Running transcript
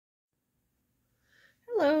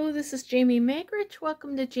Hello, this is Jamie Magrich.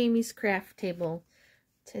 Welcome to Jamie's Craft Table.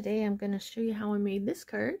 Today I'm going to show you how I made this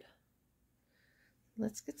card.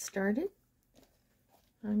 Let's get started.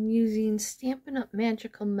 I'm using Stampin' Up!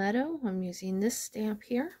 Magical Meadow. I'm using this stamp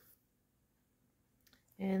here.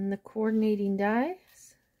 And the coordinating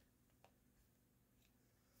dies.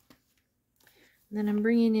 And then I'm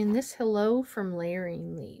bringing in this Hello from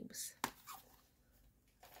Layering Leaves.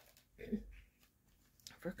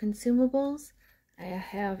 For consumables, I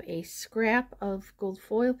have a scrap of gold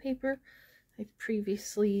foil paper. I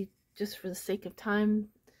previously, just for the sake of time,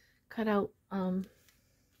 cut out all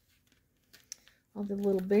the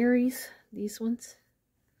little berries, these ones.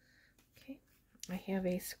 Okay, I have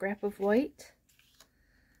a scrap of white.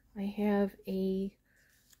 I have a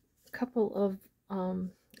couple of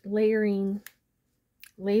layering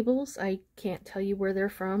labels. I can't tell you where they're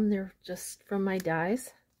from. They're just from my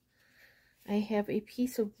dies. I have a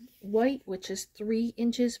piece of white, which is 3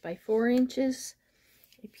 inches by 4 inches.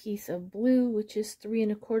 A piece of blue, which is 3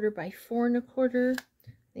 1/4 by 4 1/4. I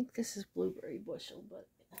think this is blueberry bushel, but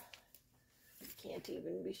I can't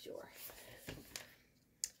even be sure.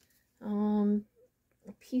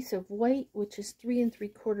 A piece of white, which is 3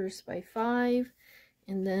 3/4 by 5.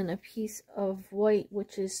 And then a piece of white,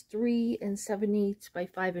 which is 3 7/8 by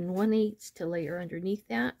 5 1/8 to layer underneath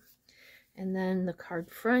that. And then the card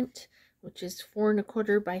front, which is 4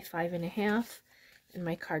 1/4 by 5 1/2, and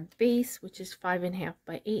my card base, which is 5 1/2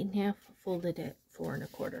 by 8 1/2, folded at 4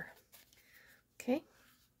 1/4. Okay,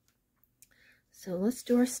 so let's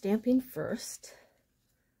do our stamping first.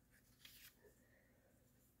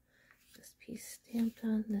 This piece stamped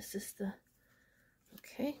on. This is the,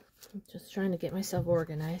 okay, I'm just trying to get myself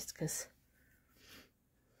organized because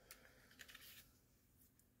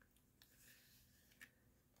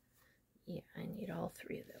yeah, I need all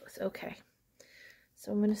 3 of those. Okay,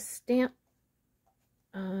 so I'm going to stamp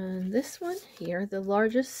on this one here, the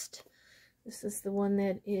largest. This is the one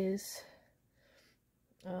that is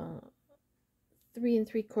 3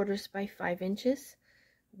 3/4 by 5 inches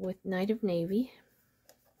with Night of Navy.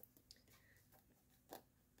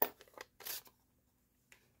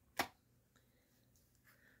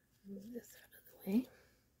 Move this out of the way.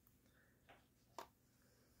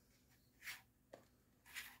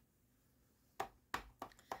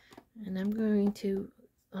 And I'm going to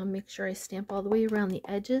make sure I stamp all the way around the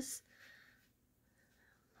edges.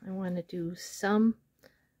 I want to do some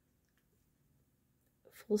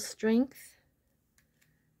full strength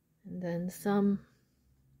and then some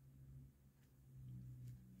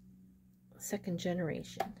second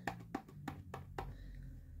generation.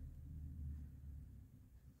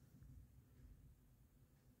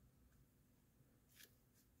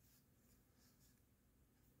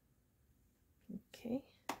 Okay.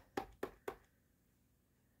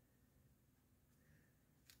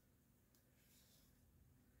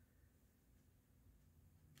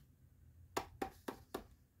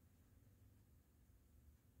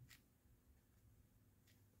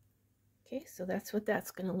 Okay, so that's what that's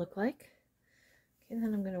going to look like. Okay,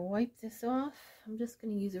 then I'm going to wipe this off. I'm just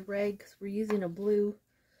going to use a rag because we're using a blue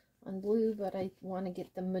on blue, but I want to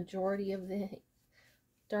get the majority of the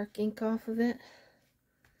dark ink off of it.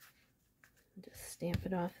 Just stamp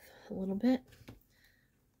it off a little bit.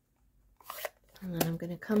 And then I'm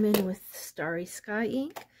going to come in with Starry Sky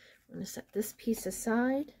ink. I'm going to set this piece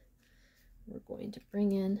aside. We're going to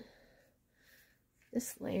bring in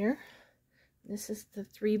this layer. This is the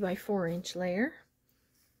 3 by 4 inch layer.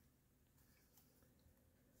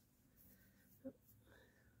 I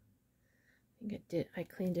think I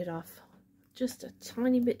cleaned it off just a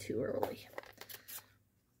tiny bit too early.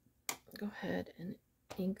 Go ahead and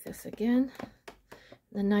ink this again.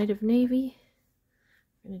 The Night of Navy.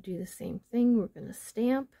 We're going to do the same thing. We're going to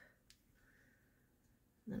stamp.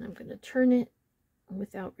 Then I'm going to turn it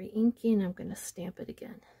without re-inking. I'm going to stamp it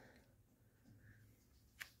again.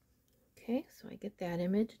 Okay, so I get that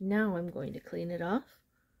image. Now I'm going to clean it off.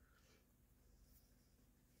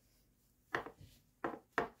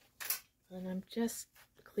 And I'm just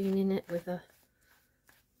cleaning it with a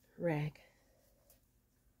rag.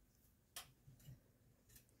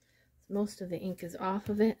 Most of the ink is off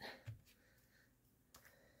of it.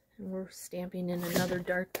 And we're stamping in another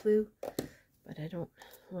dark blue, but I don't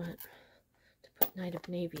want to put Night of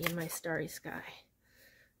Navy in my Starry Sky.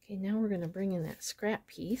 Okay, now we're going to bring in that scrap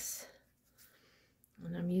piece.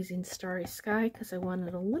 And I'm using Starry Sky because I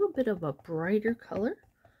wanted a little bit of a brighter color.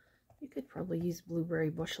 You could probably use blueberry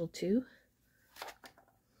bushel too.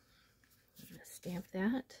 I'm going to stamp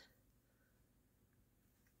that.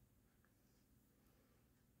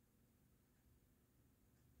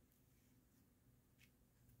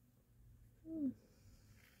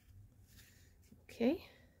 Okay.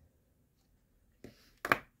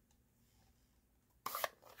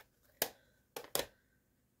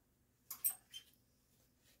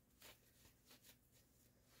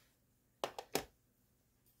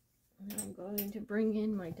 Now I'm going to bring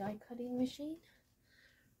in my die cutting machine,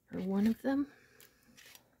 or one of them.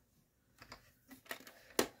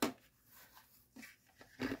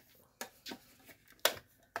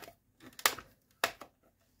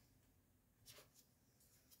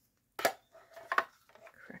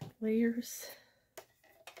 Correct layers.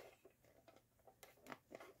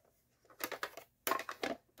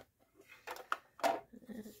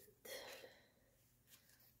 And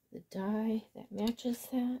the die that matches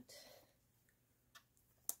that.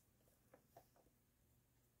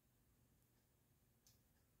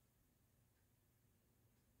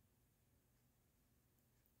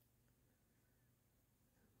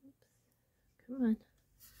 Come on.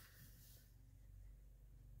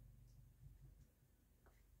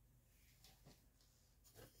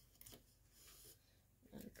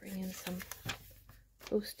 I'll bring in some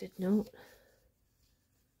Post-it note,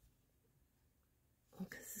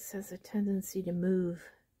 because this has a tendency to move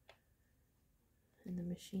in the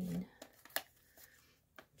machine.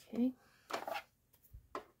 Okay.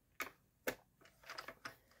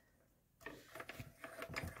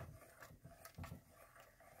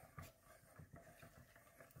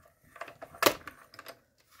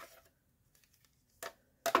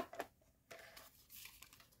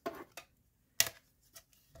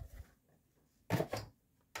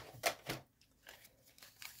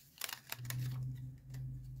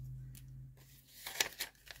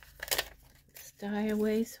 Die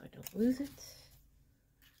away so I don't lose it.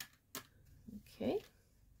 Okay.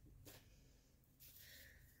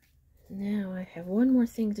 Now I have one more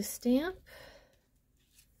thing to stamp.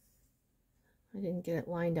 I didn't get it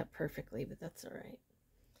lined up perfectly, but that's all right.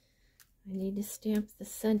 I need to stamp the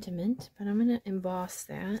sentiment, but I'm going to emboss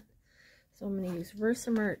that. So I'm going to use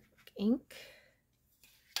Versamark ink.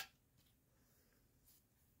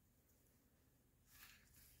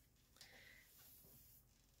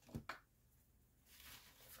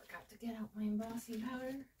 Forgot to get out my embossing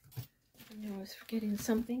powder. I knew I was forgetting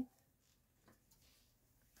something.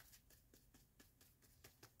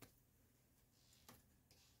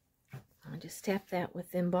 I'll just tap that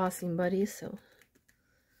with embossing buddies. So,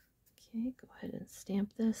 okay, go ahead and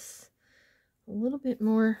stamp this a little bit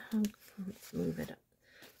more. Let's move it up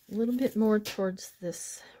a little bit more towards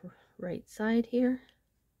this right side here.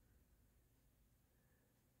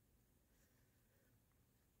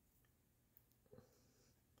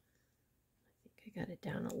 I think I got it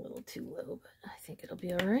down a little too low, but I think it'll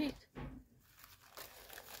be all right.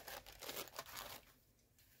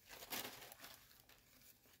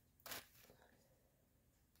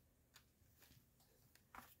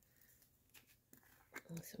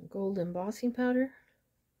 Some gold embossing powder.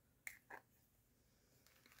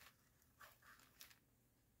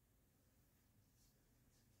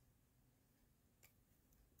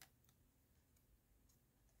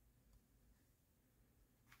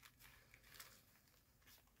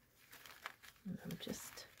 And I'm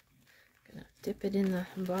just gonna dip it in the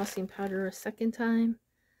embossing powder a second time,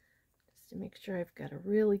 just to make sure I've got a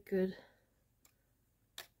really good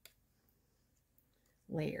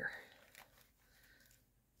layer.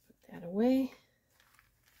 Put that away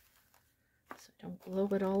so I don't blow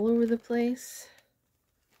it all over the place.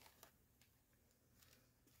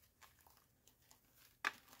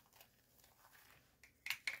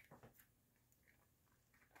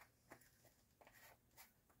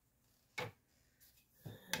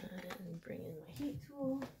 And bring in my heat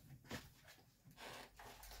tool.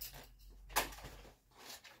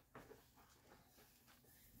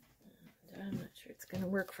 And I'm not sure it's going to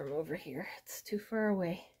work from over here. It's too far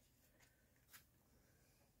away.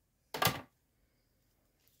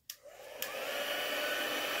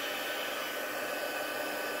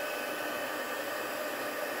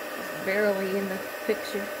 Barely in the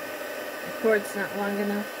picture. The cord's not long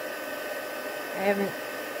enough. I haven't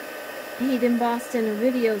heat embossed in a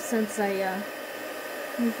video since I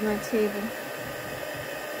moved my table.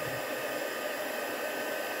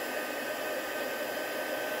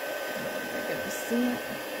 I got to see it.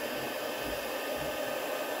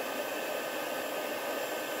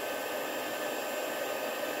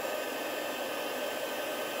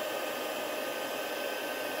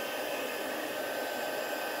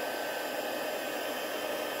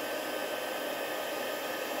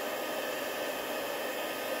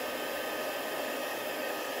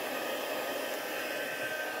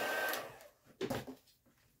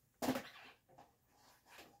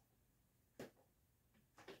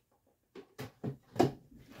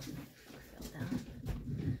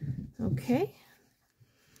 Okay.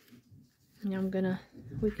 Now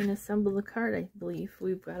we can assemble the card, I believe.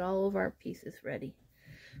 We've got all of our pieces ready.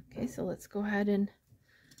 Okay, so let's go ahead and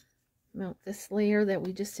mount this layer that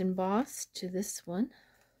we just embossed to this one.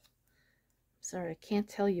 Sorry, I can't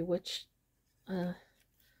tell you which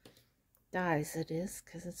dies it is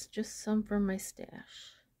because it's just some from my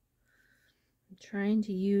stash. I'm trying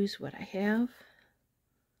to use what I have.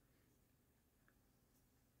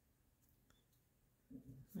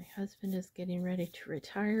 My husband is getting ready to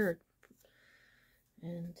retire,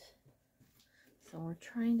 and so we're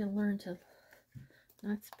trying to learn to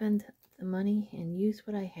not spend the money and use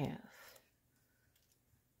what I have.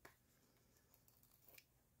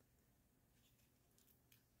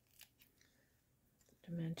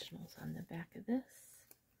 The dimensionals on the back of this.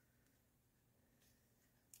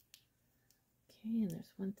 Okay, and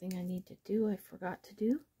there's one thing I need to do I forgot to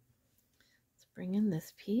do. Let's bring in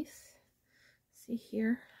this piece. See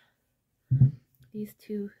here, these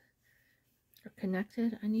two are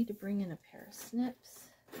connected. I need to bring in a pair of snips.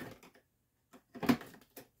 Well,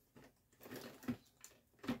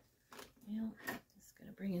 I'm just going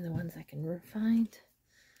to bring in the ones I can find.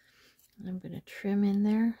 I'm going to trim in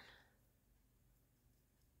there.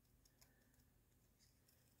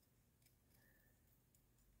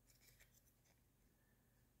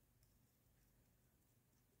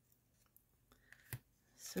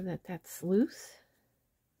 So that that's loose.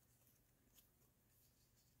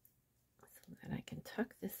 So that I can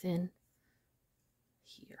tuck this in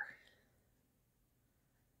here.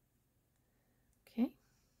 Okay.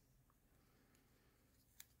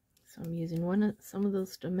 So I'm using some of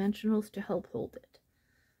those dimensionals to help hold it.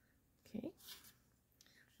 Okay.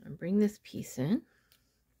 I'm bring this piece in,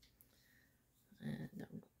 and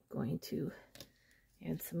I'm going to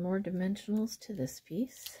add some more dimensionals to this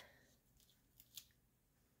piece.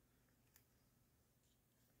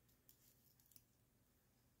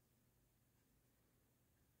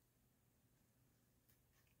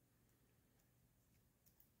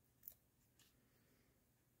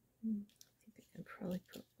 I think I can probably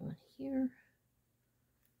put one here.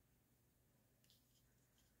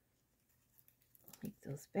 Take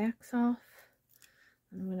those backs off.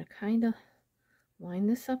 I'm going to kind of line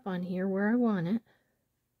this up on here where I want it.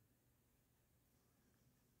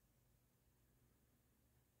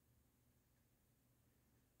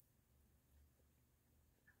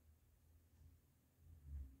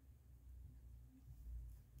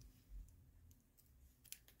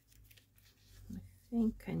 I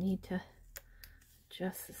think I need to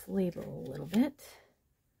adjust this label a little bit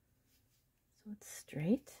so it's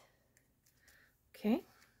straight. Okay,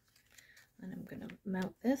 and I'm going to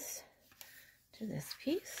mount this to this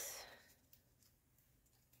piece.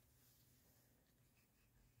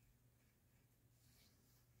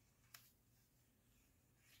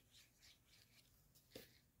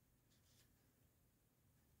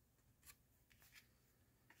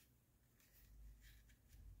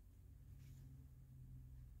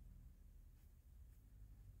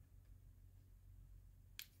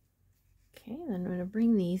 Okay, then I'm going to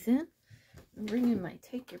bring these in. I'm bringing my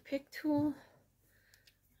take your pick tool,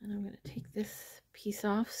 and I'm going to take this piece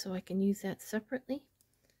off so I can use that separately.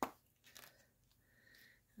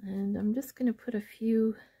 And I'm just going to put a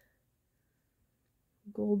few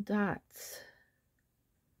gold dots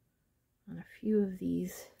on a few of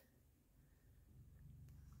these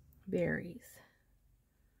berries.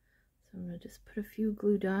 So I'm going to just put a few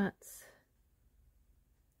glue dots.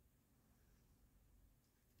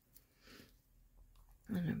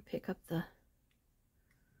 And I'm going to pick up the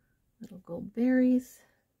little gold berries,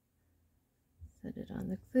 set it on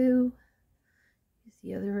the glue, use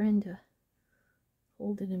the other end to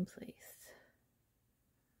hold it in place.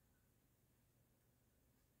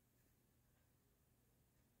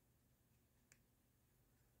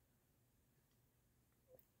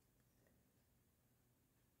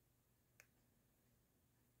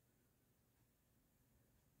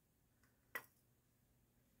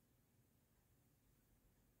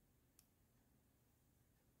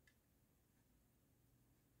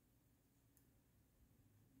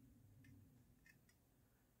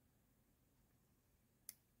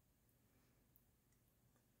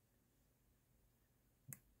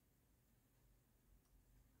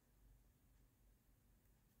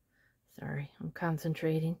 Sorry, I'm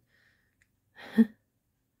concentrating. There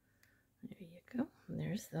you go. And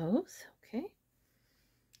there's those. Okay.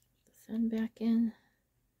 The sun back in.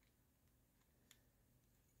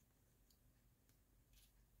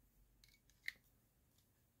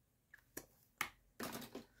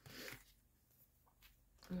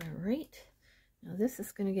 All right. Now this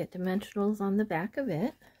is going to get dimensionals on the back of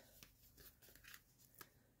it.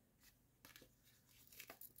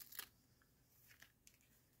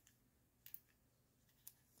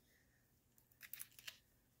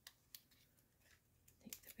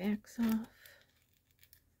 wax off.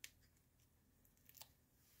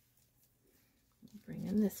 Bring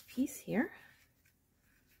in this piece here.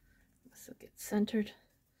 This will get centered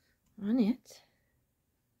on it.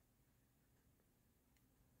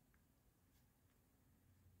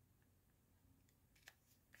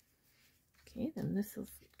 Okay, then this will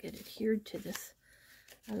get adhered to this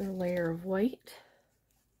other layer of white.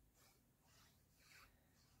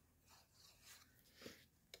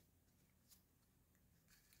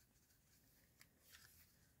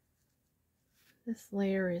 This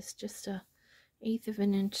layer is just a 1/8 of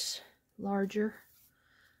an inch larger,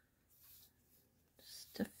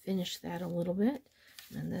 just to finish that a little bit.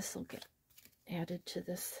 And then this will get added to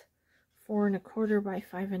this 4 1/4 by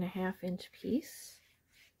 5 1/2 inch piece.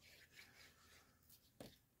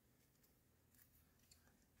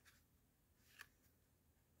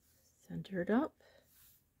 Center it up,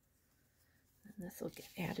 and this will get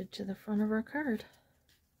added to the front of our card.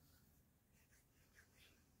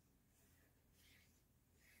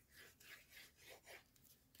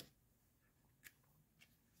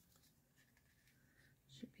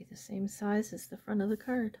 Should be the same size as the front of the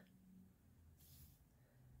card.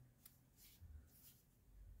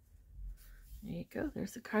 There you go.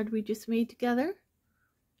 There's the card we just made together.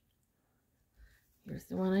 Here's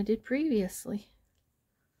the one I did previously.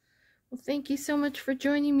 Well, thank you so much for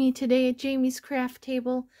joining me today at Jamie's Craft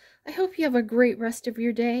Table. I hope you have a great rest of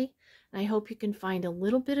your day. And I hope you can find a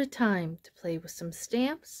little bit of time to play with some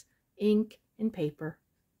stamps, ink, and paper.